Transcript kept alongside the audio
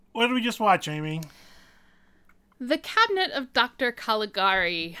What did we just watch, Amy? The Cabinet of Dr.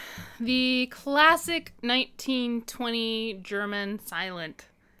 Caligari, the classic 1920 German silent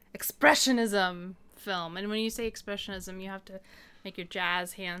expressionism film. And when you say expressionism, you have to make your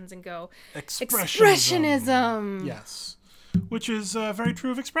jazz hands and go, Expressionism! Yes. Which is very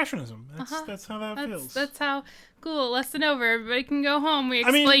true of expressionism. That's how that feels. That's how, cool, lesson over. Everybody can go home. We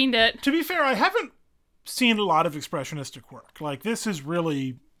explained it. To be fair, I haven't seen a lot of expressionistic work. Like, this is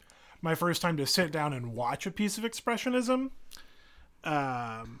really my first time to sit down and watch a piece of expressionism.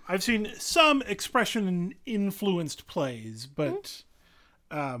 I've seen some expression-influenced plays, but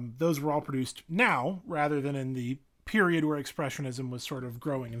those were all produced now, rather than in the period where expressionism was sort of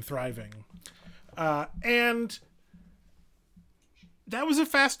growing and thriving. And that was a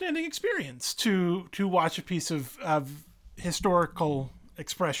fascinating experience to watch a piece of historical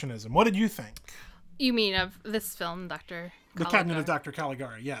expressionism. What did you think? You mean of this film, Dr. The Cabinet of Dr.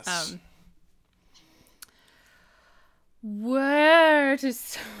 Caligari, yes. Where to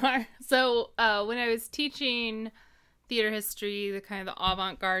start? So when I was teaching theater history, the kind of the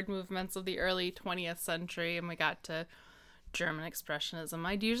avant-garde movements of the early 20th century, and we got to German expressionism,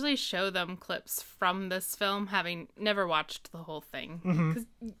 I'd usually show them clips from this film, having never watched the whole thing. Because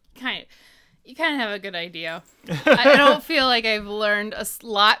you kind of have a good idea. I don't feel like I've learned a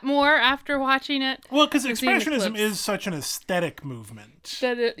lot more after watching it. Well, because expressionism is such an aesthetic movement.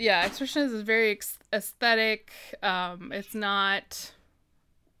 Expressionism is very aesthetic. It's not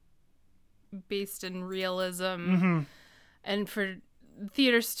based in realism. And for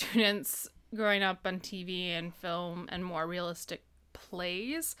theater students growing up on TV and film and more realistic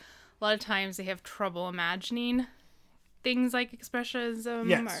plays, a lot of times they have trouble imagining things like expressionism.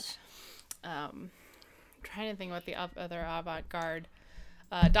 Yes. I'm trying to think what the other avant-garde,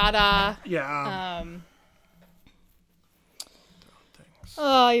 Dada. Yeah.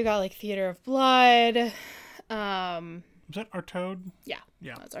 You got like Theater of Blood. Is that Artaud? Yeah.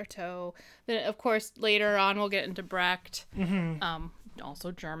 Yeah. That's Artaud. Then, of course, later on we'll get into Brecht.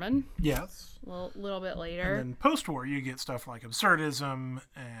 Also German. Yes. A little bit later. And then post-war, you get stuff like absurdism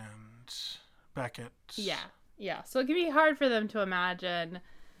and Beckett. Yeah. So it can be hard for them to imagine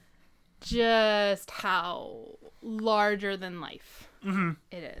just how larger than life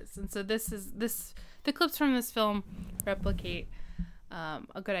it is. And so the clips from this film replicate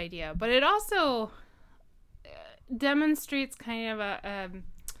a good idea, but it also demonstrates kind of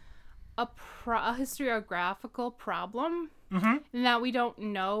a historiographical problem in that we don't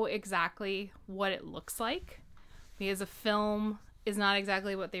know exactly what it looks like, because a film is not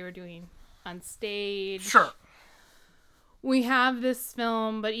exactly what they were doing on stage. Sure. We have this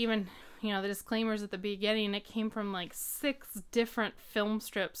film, but even, the disclaimers at the beginning, it came from like 6 different film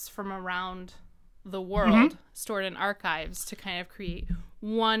strips from around the world stored in archives to kind of create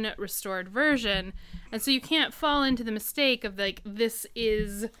one restored version. And so you can't fall into the mistake of like, this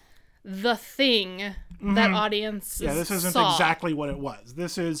is the thing that audiences saw. Yeah, this isn't exactly what it was.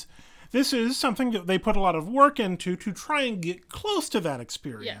 This is something that they put a lot of work into to try and get close to that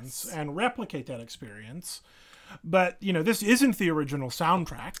experience and replicate that experience. But, this isn't the original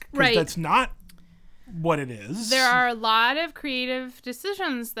soundtrack. Right. That's not what it is. There are a lot of creative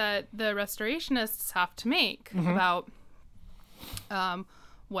decisions that the restorationists have to make about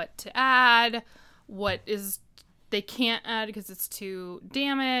what to add, what is they can't add because it's too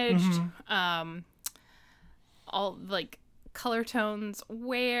damaged, all like color tones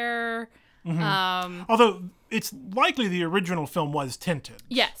where. Although it's likely the original film was tinted.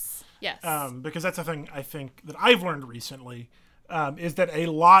 Yes. Because that's a thing I think that I've learned recently, is that a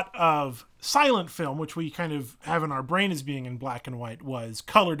lot of silent film, which we kind of have in our brain as being in black and white, was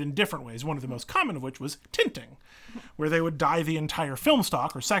colored in different ways. One of the most common of which was tinting, where they would dye the entire film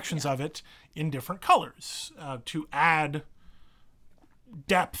stock or sections of it in different colors to add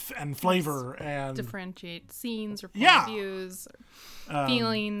depth and flavor and differentiate scenes or point of views or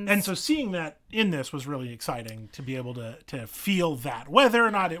feelings. And so seeing that in this was really exciting, to be able to feel that, whether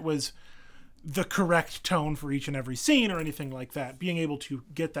or not it was the correct tone for each and every scene or anything like that. Being able to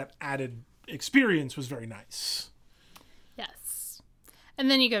get that added experience was very nice. Yes. And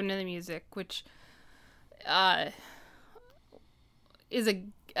then you go into the music, which is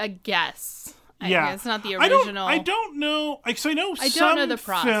a guess. It's not the original. I don't know. Because I know the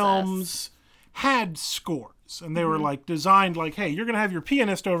process. Films had scores, and they were like designed like, hey, you're going to have your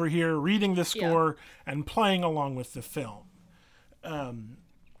pianist over here reading the score and playing along with the film.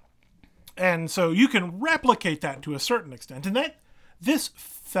 And so you can replicate that to a certain extent. And this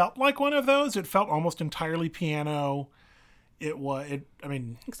felt like one of those. It felt almost entirely piano. I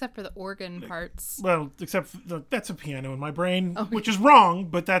mean, Except for the organ parts. well, except that's a piano in my brain, which is wrong,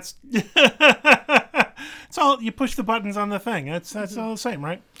 but that's it's all, you push the buttons on the thing. That's all the same,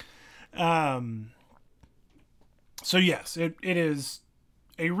 right? So yes, it is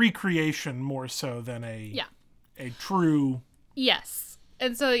a recreation more so than a true. Yes.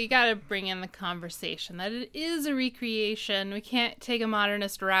 And so you got to bring in the conversation that it is a recreation. We can't take a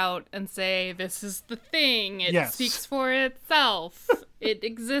modernist route and say this is the thing. It speaks for itself. It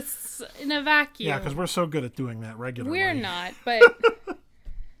exists in a vacuum. Yeah, because we're so good at doing that regularly. We're not, but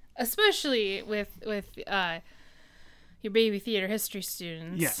especially with your baby theater history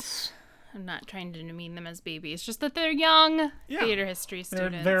students. Yes. I'm not trying to demean them as babies, just that they're young theater history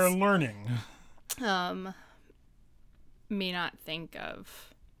students. They're learning. May not think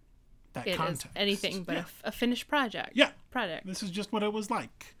of that it context. as anything but a finished project. Yeah. Project. This is just what it was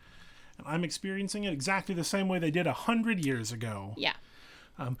like. And I'm experiencing it exactly the same way they did 100 years ago. Yeah.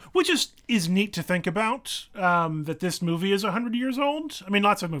 Which is neat to think about, that this movie is 100 years old. I mean,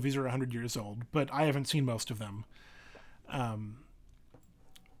 lots of movies are 100 years old, but I haven't seen most of them.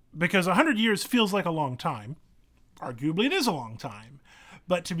 Because 100 years feels like a long time. Arguably, it is a long time.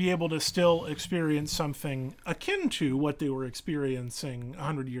 But to be able to still experience something akin to what they were experiencing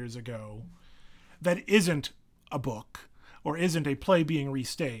 100 years ago that isn't a book or isn't a play being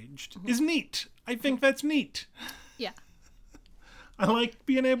restaged is neat. I think that's neat. Yeah. I like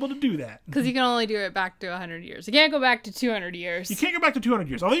being able to do that. Because you can only do it back to 100 years. You can't go back to 200 years. You can't go back to 200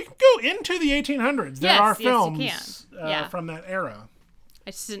 years. Although you can go into the 1800s. There are films from that era.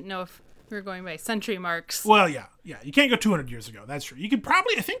 I just didn't know if we were going by century marks. Well, yeah. You can't go 200 years ago. That's true. You could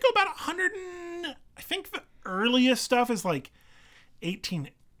probably, I think, go about 100 and... I think the earliest stuff is like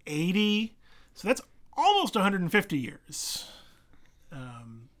 1880. So that's almost 150 years.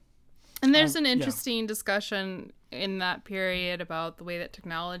 And there's an interesting discussion in that period about the way that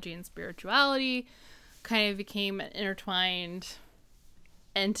technology and spirituality kind of became an intertwined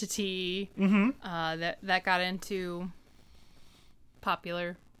entity that got into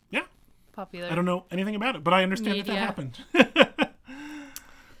popular. I don't know anything about it, but I understand that happened.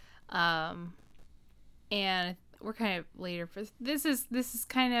 And we're kind of later for this is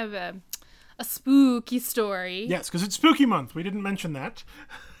kind of a spooky story. Yes, because it's spooky month. We didn't mention that.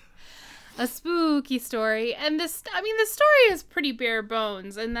 A spooky story, and the story is pretty bare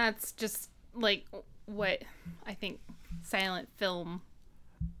bones, and that's just like what I think silent film.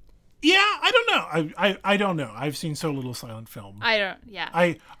 Yeah, I don't know. I don't know. I've seen so little silent film.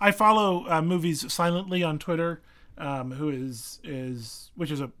 I follow movies silently on Twitter, which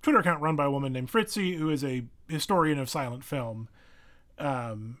is a Twitter account run by a woman named Fritzy, who is a historian of silent film,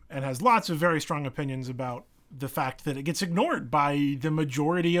 and has lots of very strong opinions about the fact that it gets ignored by the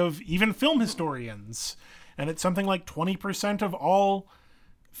majority of even film historians. And it's something like 20% of all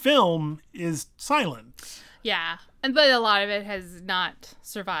film is silent. Yeah. But a lot of it has not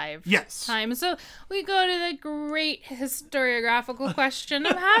survived time. So we go to the great historiographical question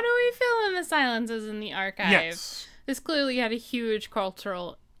of how do we fill in the silences in the archive? Yes. This clearly had a huge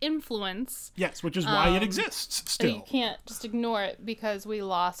cultural influence. Yes, which is why it exists still. You can't just ignore it because we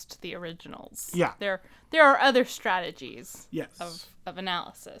lost the originals. Yeah. There are other strategies of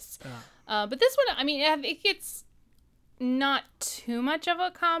analysis. But this one, I mean, it gets not too much of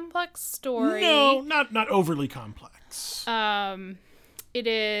a complex story. No, not overly complex. It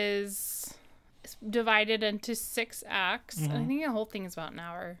is divided into 6 acts. And I think the whole thing is about an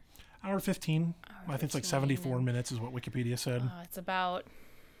hour. Hour 15. I think it's like 74 minutes is what Wikipedia said. It's about...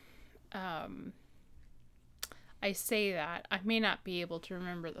 I say that. I may not be able to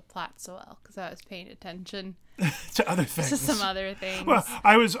remember the plot so well because I was paying attention to other things. To some other things. Well,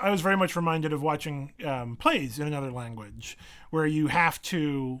 I was very much reminded of watching plays in another language where you have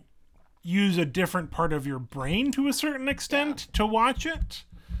to use a different part of your brain to a certain extent to watch it.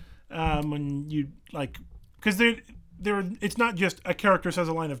 When you because it's not just a character says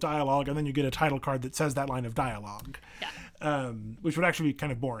a line of dialogue and then you get a title card that says that line of dialogue, which would actually be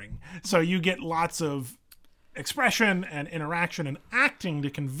kind of boring. So you get lots of expression and interaction and acting to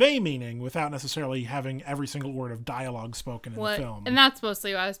convey meaning without necessarily having every single word of dialogue spoken in the film. And that's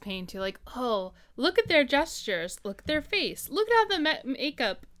mostly what I was paying to. Like, oh, look at their gestures. Look at their face. Look at how the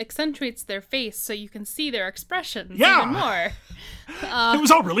makeup accentuates their face so you can see their expressions even more. It was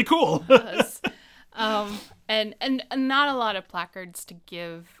all really cool. And not a lot of placards to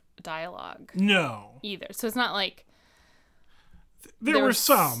give dialogue. No. Either. So it's not like... There were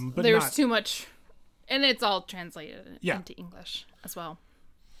some, but there's too much... And it's all translated into English as well.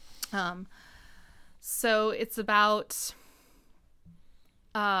 So it's about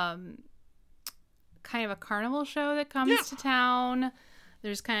kind kind of a carnival show that comes to town.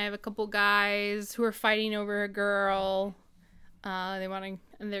 There's kind of a couple guys who are fighting over a girl. They want to,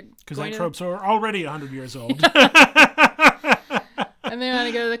 and they're because that tropes are already 100 years old. And they want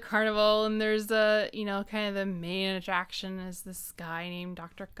to go to the carnival, and there's kind of the main attraction is this guy named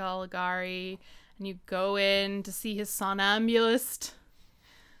Dr. Caligari, and you go in to see his somnambulist,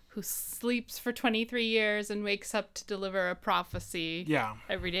 who sleeps for 23 years and wakes up to deliver a prophecy. Yeah.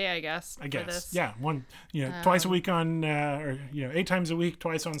 Every day, I guess. I guess. This. Yeah. Twice a week on, 8 times a week,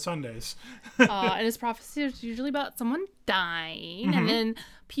 twice on Sundays. And his prophecy is usually about someone dying, and then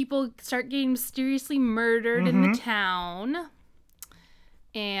people start getting mysteriously murdered in the town.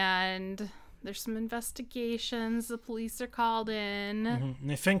 And there's some investigations. The police are called in. And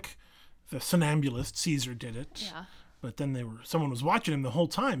they think the somnambulist, Caesar, did it. Yeah. But then someone was watching him the whole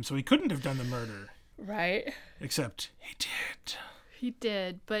time, so he couldn't have done the murder. Right. Except he did. He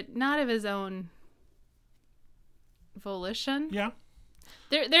did, but not of his own volition. Yeah.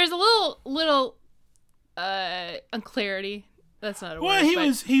 There's a little unclarity. That's not a word. Well, he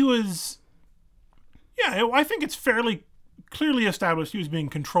was. Yeah, I think it's fairly clearly established he was being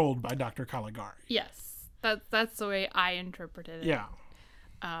controlled by Dr. Caligari. Yes, that's the way I interpreted it. Yeah.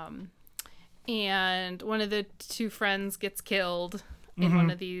 And one of the two friends gets killed in one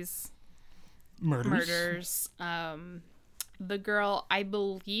of these murders. The girl, I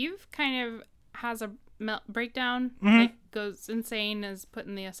believe, kind of has a breakdown, like goes insane, is put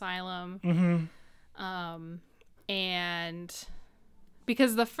in the asylum. And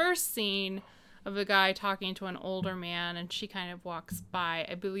because the first scene of a guy talking to an older man and she kind of walks by,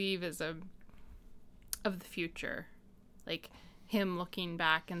 I believe is of the future, like him looking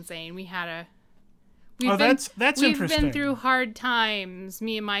back and saying, that's interesting. We've been through hard times,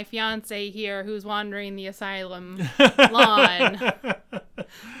 me and my fiance here, who's wandering the asylum lawn.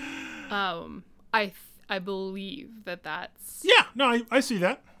 I believe that's I see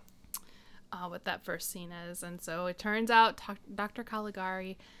that. What that first scene is. And so it turns out Dr.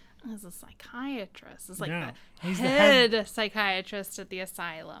 Caligari is a psychiatrist. It's like the head psychiatrist at the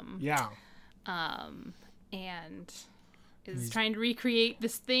asylum. Yeah. And is trying to recreate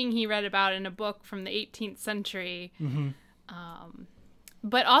this thing he read about in a book from the 18th century.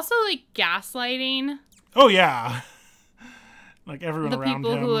 But also like gaslighting. Oh, yeah. Like everyone around him. The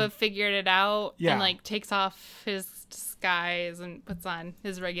people who have figured it out. Yeah. And like takes off his disguise and puts on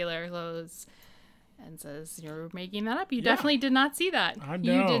his regular clothes and says, "You're making that up. You definitely did not see that. I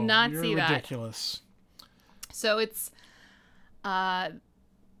know. You did not You're see that." Ridiculous. So it's that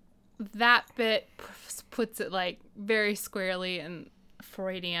bit puts it like very squarely in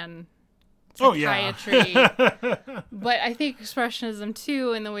Freudian psychiatry. But I think expressionism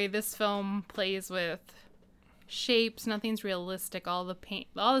too, in the way this film plays with shapes, nothing's realistic. All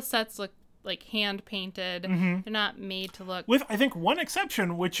the sets look like hand painted. They're not made to look, with I think one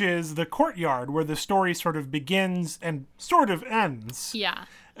exception, which is the courtyard where the story sort of begins and sort of ends.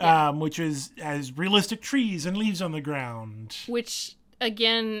 Which is as realistic trees and leaves on the ground, which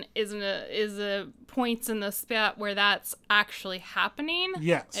again is a points in the spot where that's actually happening.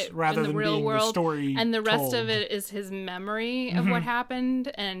 Yes, rather than real being world, the story and the rest told. of it is his memory of what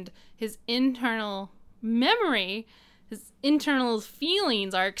happened, and his internal memory, his internal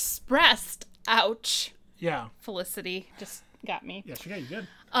feelings are expressed. Ouch. Yeah. Felicity just got me. Yeah, she got you good.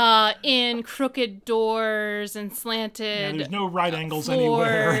 In crooked doors and slanted. There's no right angles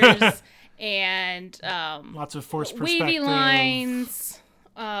floors anywhere. And lots of forced perspective. wavy lines.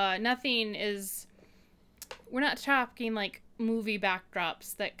 Nothing is. We're not talking like movie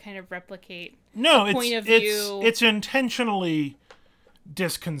backdrops that kind of replicate. No, point of view. It's intentionally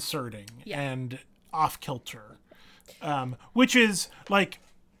disconcerting and off kilter, which is like.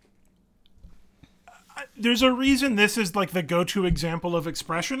 There's a reason this is like the go-to example of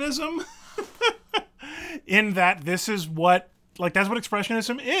expressionism, in that this is what that's what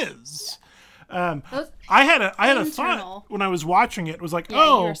expressionism is. I had a thought when I was watching it. It was like,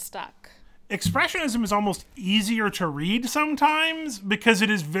 you're stuck. Expressionism is almost easier to read sometimes because it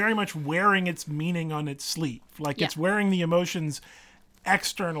is very much wearing its meaning on its sleeve. It's wearing the emotions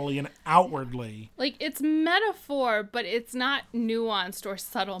externally and outwardly. Like, it's metaphor, but it's not nuanced or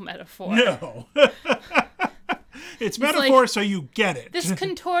subtle metaphor. No. It's metaphor, so you get it. This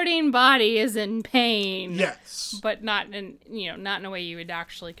contorting body is in pain. Yes. But not in a way you would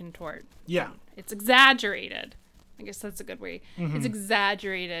actually contort. Yeah. It's exaggerated. I guess that's a good way. It's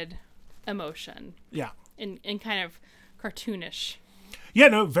exaggerated emotion. Yeah. In kind of cartoonish. Yeah,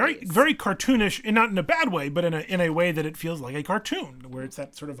 no, very, very cartoonish, and not in a bad way, but in a way that it feels like a cartoon, where it's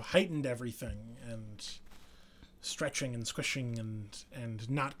that sort of heightened everything, and stretching and squishing and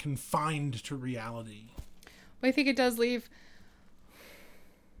not confined to reality. But I think it does leave.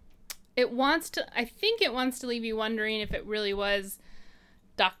 I think it wants to leave you wondering if it really was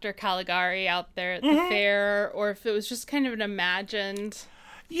Dr. Caligari out there at the fair, or if it was just kind of an imagined.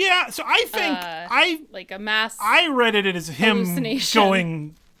 Yeah, so I think like a mass. I read it as him hallucination.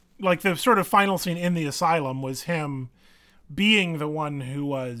 going, like the sort of final scene in the asylum was him being the one who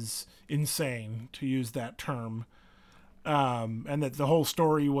was insane, to use that term, and that the whole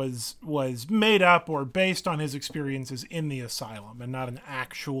story was made up or based on his experiences in the asylum and not an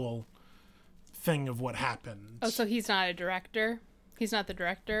actual thing of what happened. Oh, so he's not a director? He's not the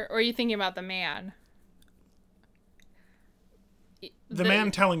director? Or are you thinking about the man? The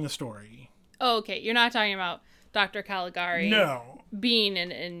man telling the story. Oh, okay. You're not talking about Dr. Caligari being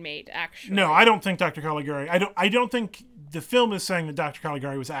an inmate, actually. No, I don't think Dr. Caligari... I don't think the film is saying that Dr.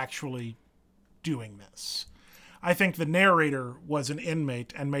 Caligari was actually doing this. I think the narrator was an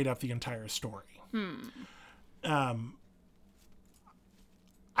inmate and made up the entire story.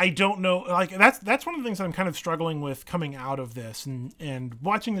 I don't know, like that's one of the things that I'm kind of struggling with coming out of this, and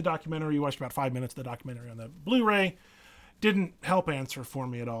watching the documentary. You watched about 5 minutes of the documentary on the Blu-ray, didn't help answer for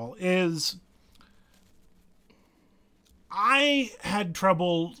me at all. Is I had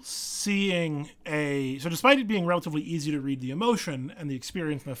trouble seeing so despite it being relatively easy to read the emotion and the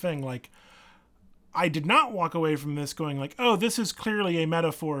experience and the thing, like I did not walk away from this going like, oh, this is clearly a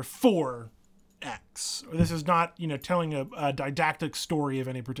metaphor for X, or this is not, telling a didactic story of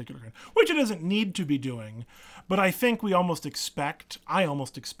any particular kind, which it doesn't need to be doing. But I think I almost expect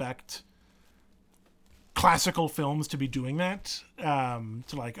classical films to be doing that,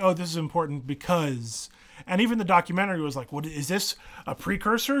 to like, oh, this is important because, and even the documentary was like, what is this, a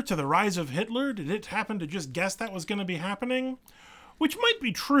precursor to the rise of Hitler? Did it happen to just guess that was going to be happening? Which might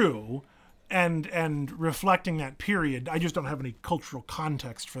be true. And reflecting that period, I just don't have any cultural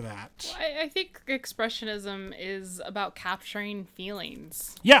context for that. I think Expressionism is about capturing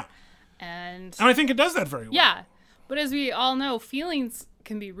feelings. Yeah. And I think it does that very well. Yeah. But as we all know, feelings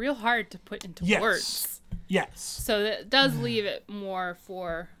can be real hard to put into words. Yes. So that does leave it more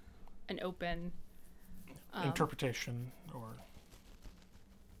for an open... interpretation or...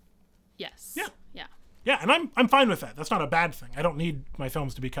 Yes. Yeah. Yeah. Yeah, and I'm fine with that. That's not a bad thing. I don't need my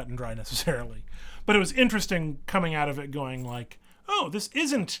films to be cut and dry necessarily. But it was interesting coming out of it going like, oh, this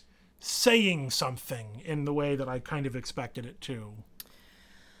isn't saying something in the way that I kind of expected it to.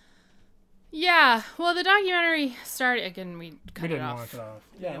 Yeah. Well, the documentary started... Again, we cut it off. Watch it off.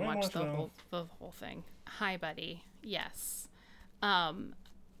 We didn't watch the whole thing. Hi, buddy. Yes. I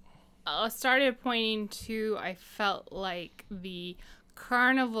started pointing to, I felt like the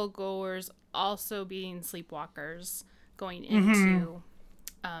carnival goers also being sleepwalkers going into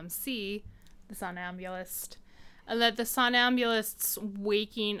see the somnambulist, and that the somnambulists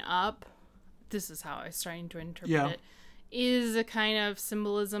waking up, this is how I was starting to interpret it, is a kind of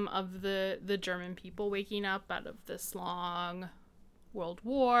symbolism of the German people waking up out of this long World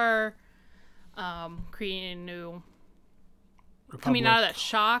War, creating a new republic. Coming out of that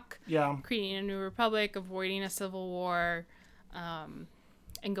shock, creating a new republic, avoiding a civil war,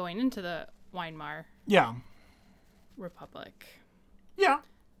 and going into the Weimar Republic. Yeah,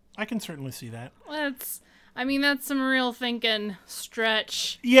 I can certainly see that. That's some real thinking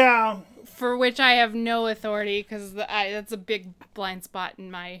stretch. Yeah. For which I have no authority, because that's a big blind spot in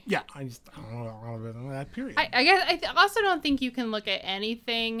my... Yeah, I don't know about that period. I guess I also don't think you can look at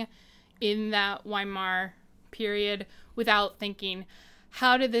anything in that Weimar period without thinking,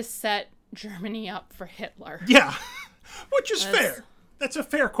 how did this set Germany up for Hitler? Yeah, which is fair. That's a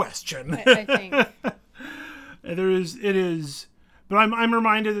fair question. I think. It is, but I'm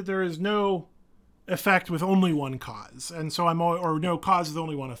reminded that there is no effect with only one cause, and so or no cause with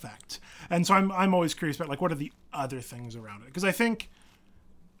only one effect, and so I'm always curious about like what are the other things around it, because I think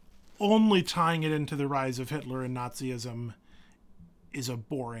only tying it into the rise of Hitler and Nazism is a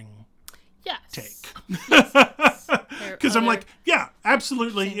boring take. Because I'm like, yeah,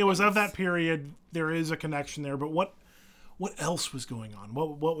 absolutely, it was of that period. There is a connection there, but what else was going on?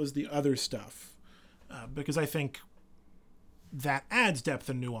 What was the other stuff? Because I think that adds depth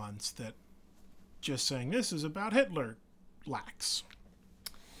and nuance that just saying this is about Hitler lacks.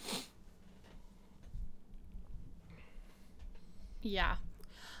 Yeah.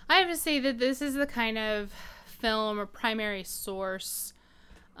 I have to say that this is the kind of film or primary source,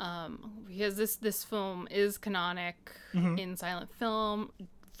 because this film is canonic in silent film,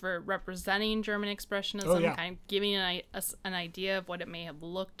 for representing German Expressionism, kind of giving us an idea of what it may have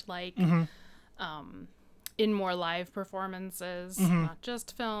looked like. in more live performances, Mm-hmm. not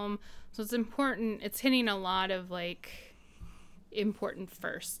just film. So it's important. It's hitting a lot of like important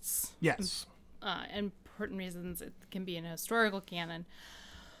firsts, Yes. and important reasons it can be in a historical canon.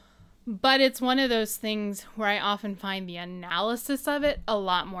 But it's one of those things where I often find the analysis of it a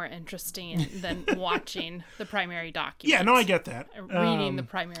lot more interesting than watching the primary document. Yeah, no, I get that. Reading the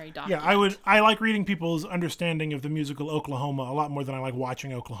primary document. Yeah, I like reading people's understanding of the musical Oklahoma a lot more than I like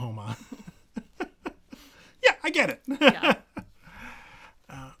watching Oklahoma. Yeah, I get it. Yeah.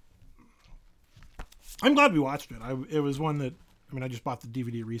 I'm glad we watched it. It was one that, I mean, I just bought the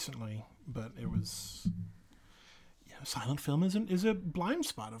DVD recently, but it was, silent film is a blind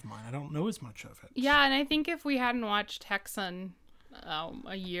spot of mine. I don't know as much of it. Yeah, and I think if we hadn't watched Hexen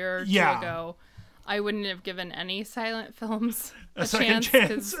a year or two Yeah. ago, I wouldn't have given any silent films A second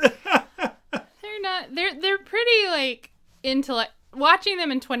chance. 'Cause they're pretty like watching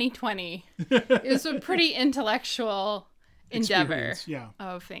them in 2020 is a pretty intellectual endeavor Experience, yeah.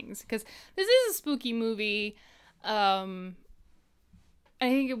 of things, because this is a spooky movie. I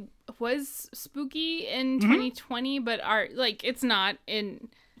think it was spooky in 2020, but it's not in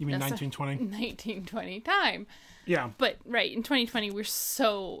You mean That's a- 1920? 1920 time. Yeah. But right, in 2020 we're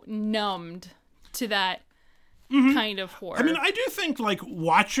so numbed to that kind of horror. I mean, I do think, like,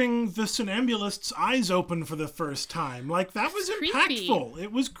 watching the Somnambulist's eyes open for the first time, like, that was creepy. impactful.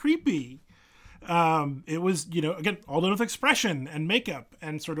 It was creepy. It was, again, all done with expression and makeup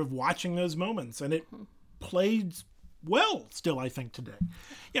and sort of watching those moments. And it played well still, I think, today.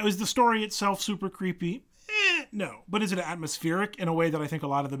 Yeah, is the story itself super creepy? No. But is it atmospheric in a way that I think a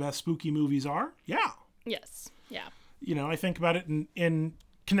lot of the best spooky movies are? Yeah. Yes. Yeah. I think about it in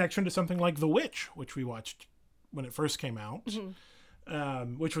connection to something like The Witch, which we watched when it first came out,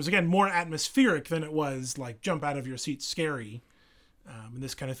 which was, again, more atmospheric than it was, like, jump out of your seat scary. And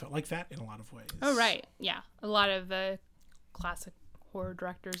this kind of felt like that in a lot of ways. Oh, right. Yeah. A lot of the classic horror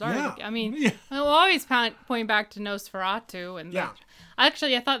directors are. Yeah. I mean, Yeah. we'll always point back to Nosferatu. And Yeah.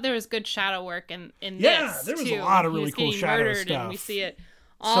 Actually, I thought there was good shadow work in Yeah, this, there was too. a lot of He really was cool getting shadow murdered, stuff. and we see it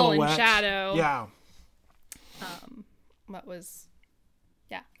all Silhouette. in shadow. Yeah. What was...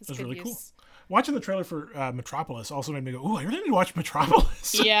 Yeah. It was really could cool. use- Watching the trailer for Metropolis also made me go, "Ooh, I really need to watch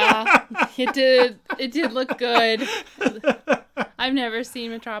Metropolis." Yeah, it did. It did look good. I've never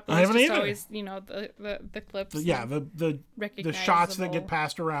seen Metropolis. I haven't just either. Always, the clips. Yeah, the shots that get Recognizable.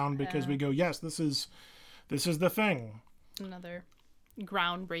 passed around because we go, "Yes, this is the thing." Another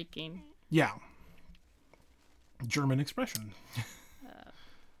groundbreaking. Yeah. German expression.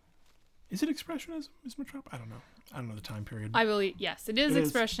 Is it expressionism? Is Metropolis? I don't know. I don't know the time period. I believe yes, it is It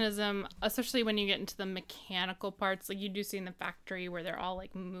is. expressionism, especially when you get into the mechanical parts, like you do see in the factory where they're all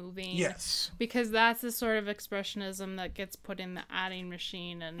like moving. Yes. Because that's the sort of expressionism that gets put in the adding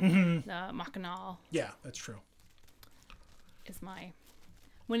machine and Machinal Yeah, that's true. is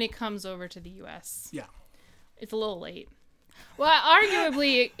when it comes over to the U.S. Yeah. It's a little late. Well,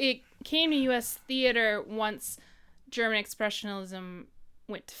 arguably, it came to U.S. theater once German Expressionism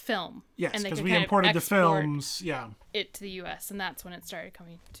went to film. Yes, and they because could we kind of imported the export films. Yeah. it to the U.S., and that's when it started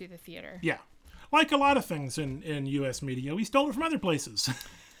coming to the theater. Yeah. Like a lot of things in U.S. media, we stole it from other places.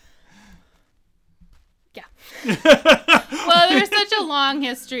 Yeah. Well, there's such a long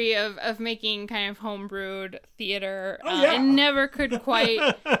history of making kind of homebrewed theater. yeah. It never could quite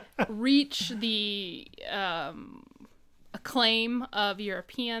reach the acclaim of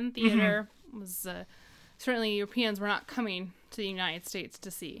European theater. It was certainly Europeans were not coming to the United States to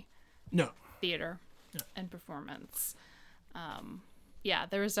see No. theater and performance. Yeah,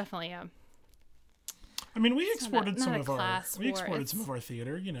 there was definitely a... I mean, we exported not some a of our class war, some of our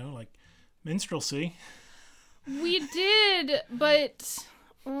theater, like minstrelsy. We did, but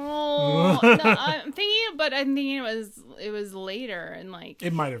no, I'm thinking it was later in like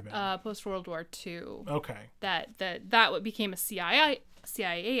It might have been. post World War II Okay. that what became a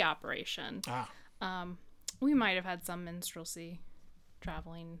CIA operation. Ah. We might have had some minstrelsy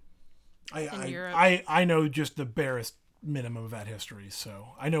traveling. in Europe. I know just the barest minimum of that history, so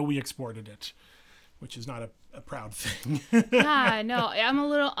I know we exported it, which is not a proud thing. Yeah, no, I'm a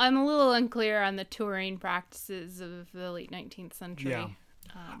little unclear on the touring practices of the late 19th century. Yeah.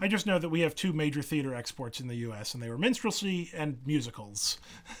 I just know that we have two major theater exports in the U.S., and they were minstrelsy and musicals,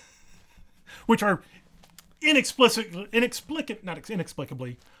 which are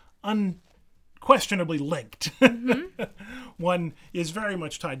unquestionably linked. Mm-hmm. One is very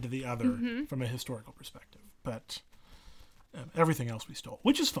much tied to the other from a historical perspective, but everything else we stole,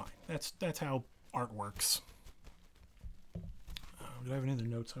 which is fine. That's how art works. Did I have any other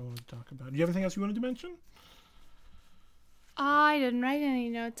notes I wanted to talk about? Do you have anything else you wanted to mention? I didn't write any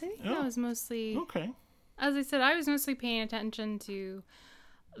notes. I think Oh. that was mostly. Okay. as I said, I was mostly paying attention to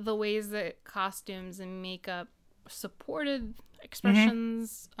the ways that costumes and makeup supported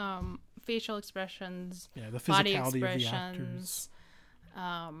expressions, facial expressions, Yeah, the body physicality of the expressions, actors.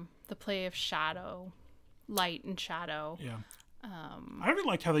 the play of shadow, light and shadow. Yeah. I really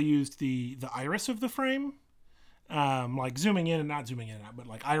liked how they used the iris of the frame. Like zooming in and not zooming in and out, but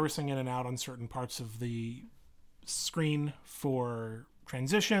like irising in and out on certain parts of the screen for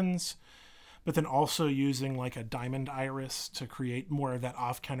transitions, but then also using like a diamond iris to create more of that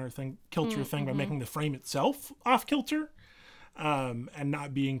off-kilter thing by making the frame itself off-kilter, and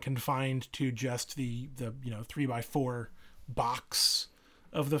not being confined to just the 3x4 box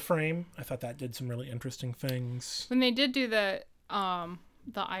of the frame. I thought that did some really interesting things. When they did do the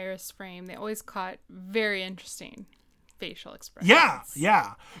iris frame, they always caught very interesting facial expressions.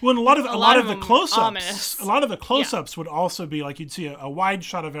 Yeah. Well, and a lot of the them close-ups, ominous. a lot of the close-ups would also be like you'd see a wide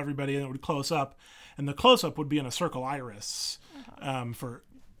shot of everybody and it would close up, and the close-up would be in a circle iris, for,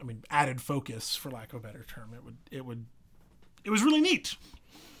 added focus, for lack of a better term. It was really neat.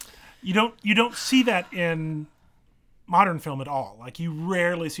 You don't see that in modern film at all. Like, you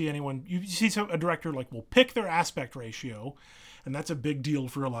rarely see anyone. You see a director like will pick their aspect ratio, and that's a big deal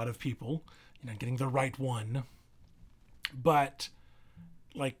for a lot of people. Getting the right one. But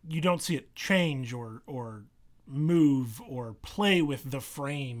like, you don't see it change or move or play with the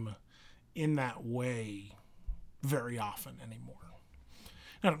frame in that way very often anymore.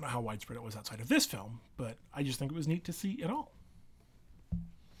 I don't know how widespread it was outside of this film, but I just think it was neat to see it all.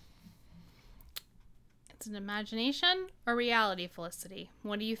 It's an imagination or reality, Felicity?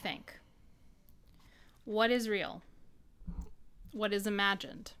 What do you think? What is real? What is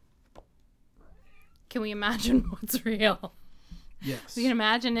imagined? Can we imagine what's real? Yes. We can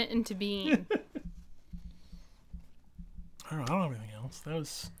imagine it into being. I don't have anything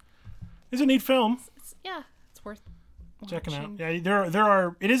else. It's a neat film. It's worth checking out. watching. Yeah, there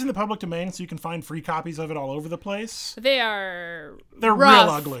are. It is in the public domain, so you can find free copies of it all over the place. They're real rough,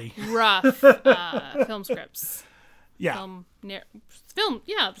 ugly. Rough film scripts. Yeah.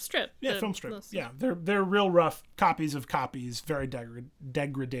 Strip. Yeah, film strip. Yeah, they're real rough copies of copies, very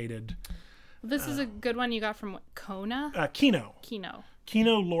degraded. This is a good one you got from what, Kona? Kino.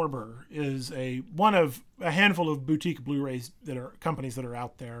 Kino Lorber is one of a handful of boutique Blu-rays companies that are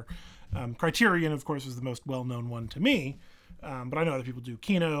out there. Criterion, of course, is the most well-known one to me, but I know other people do.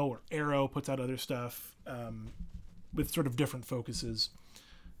 Kino or Arrow puts out other stuff with sort of different focuses.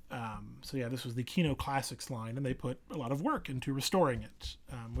 So yeah, this was the Kino Classics line, and they put a lot of work into restoring it,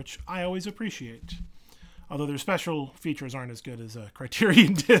 which I always appreciate. Although their special features aren't as good as a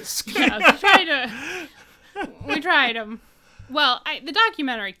Criterion disc. Yeah, we tried them. Well, the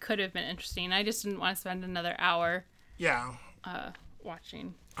documentary could have been interesting. I just didn't want to spend another hour. Yeah.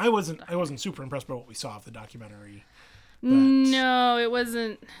 Watching. I wasn't super impressed by what we saw of the documentary. But... No, it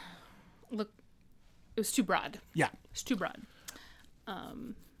wasn't. Look, it was too broad. Yeah. It was too broad.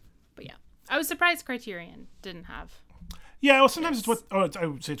 But yeah, I was surprised Criterion didn't have. Yeah, well, sometimes it's what I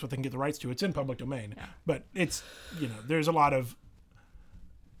would say it's what they can get the rights to. It's in public domain, but it's there's a lot of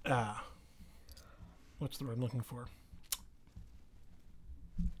what's the word I'm looking for?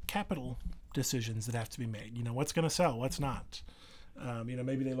 Capital decisions that have to be made. What's going to sell, what's not.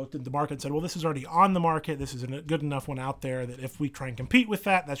 Maybe they looked at the market and said, well, this is already on the market. This is a good enough one out there that if we try and compete with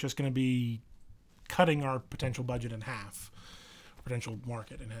that, that's just going to be cutting our potential budget in half, potential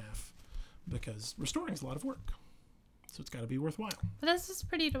market in half, because restoring is a lot of work. So it's got to be worthwhile. But this is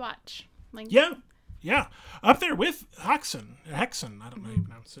pretty to watch. Yeah. Up there with Hexen. I don't know how you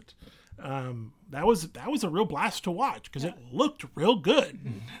pronounce it. That was a real blast to watch because it looked real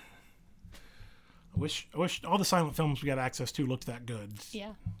good. I wish all the silent films we got access to looked that good.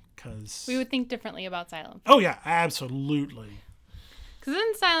 Yeah. Because we would think differently about silent film. Oh yeah, absolutely. Because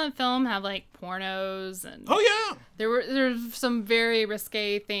didn't silent film have like pornos and? Oh yeah. There's some very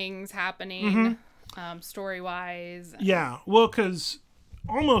risque things happening. Story-wise. Yeah, well, because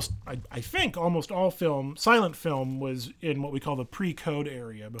I think almost all silent film was in what we call the pre-code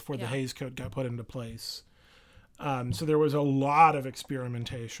area before the Hays Code got put into place. So there was a lot of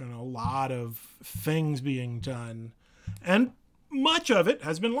experimentation, a lot of things being done, and much of it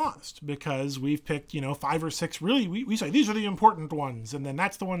has been lost because we've picked, 5 or 6 really, we say these are the important ones, and then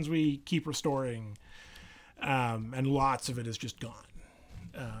that's the ones we keep restoring, and lots of it is just gone.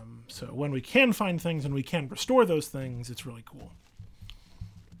 So when we can find things and we can restore those things, it's really cool.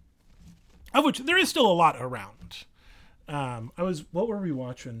 Of which there is still a lot around. What were we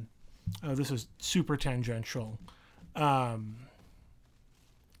watching? Oh, this is super tangential.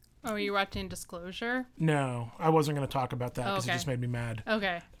 Oh, you watching Disclosure? No, I wasn't going to talk about that because Okay. it just made me mad.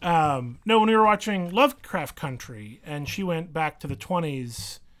 Okay. No, when we were watching Lovecraft Country, and she went back to the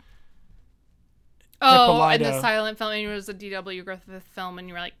 20s. Oh, and the Hippolyta. silent film, and it was a D.W. Griffith film, and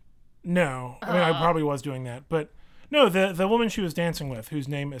you were like, No, I mean I probably was doing that, but no, the woman she was dancing with, whose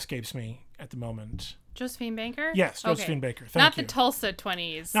name escapes me at the moment. Josephine Baker? Yes, Okay. Josephine Baker. Thank Not you. the Tulsa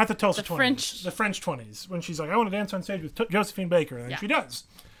 20s. Not the Tulsa the 20s. French. The French 20s. When she's like, I want to dance on stage with Josephine Baker, and Yeah. she does.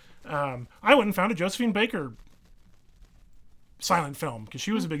 I went and found a Josephine Baker silent film because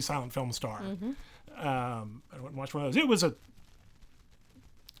she was a big silent film star. Mm-hmm. I went and watched one of those. It was a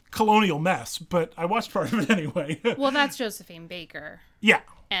colonial mess, but I watched part of it anyway. Well, that's Josephine Baker. Yeah.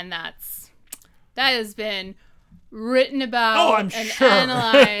 And that has been written about Oh, I'm and sure.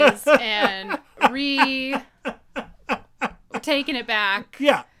 analyzed and taken it back.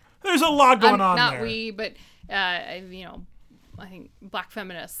 Yeah. There's a lot going on Not there. we, but I think black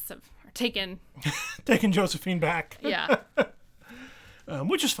feminists are taken. Taking Josephine back. Yeah.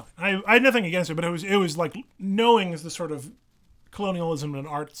 Which is fine. I had nothing against it, but it was like knowing the sort of colonialism and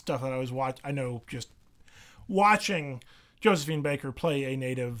art stuff that I was I know just watching Josephine Baker play a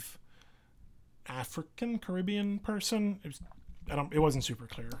native African Caribbean person. It wasn't super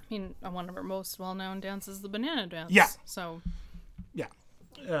clear. I mean, one of her most well-known dances is the banana dance. Yeah. So Yeah.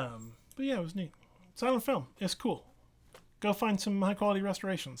 But yeah, it was neat. Silent film. It's cool. Go find some high quality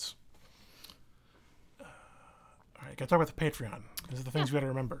restorations. All right, gotta talk about the Patreon. These are the things we gotta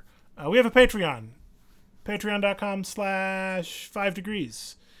remember. We have a Patreon. Patreon.com/5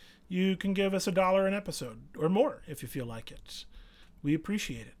 degrees. You can give us $1 an episode or more if you feel like it. We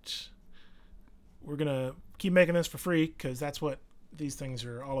appreciate it. We're gonna keep making this for free because that's what these things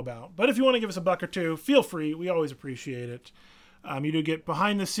are all about. But if you want to give us $1 or $2, feel free. We always appreciate it. You do get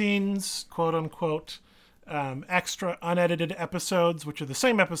behind the scenes, quote unquote, extra unedited episodes, which are the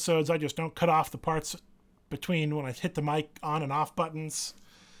same episodes. I just don't cut off the parts between when I hit the mic on and off buttons.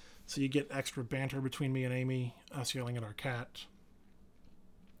 So you get extra banter between me and Amy, us yelling at our cat.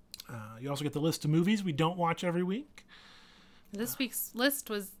 You also get the list of movies we don't watch every week. this week's list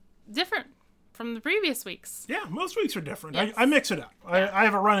was different from the previous weeks. Yeah, most weeks are different. Yes. I mix it up. I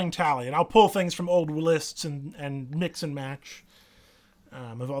have a running tally, and I'll pull things from old lists and mix and match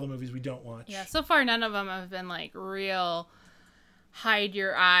of all the movies we don't watch. Yeah, so far none of them have been like real hide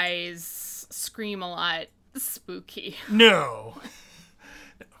your eyes, scream a lot, spooky. No.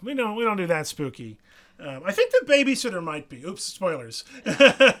 We don't do that spooky. I think the babysitter might be. Oops, spoilers.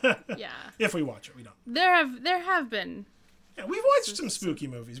 Yeah. If we watch it, we don't. There have been. Yeah, we've watched some spooky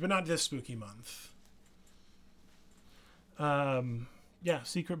movies, but not this spooky month. Yeah,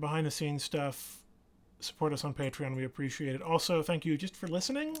 secret behind the scenes stuff. Support us on Patreon. We appreciate it. Also, thank you just for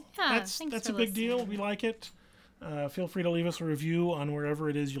listening. Yeah, that's thanks a for big deal. listening. We like it. Feel free to leave us a review on wherever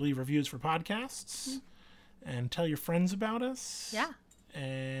it is you leave reviews for podcasts. And tell your friends about us. Yeah.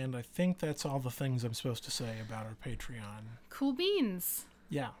 And I think that's all the things I'm supposed to say about our Patreon. Cool beans.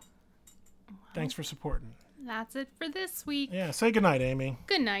 Yeah. Thanks for supporting. That's it for this week. Yeah, say goodnight, Amy.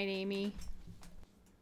 Good night, Amy.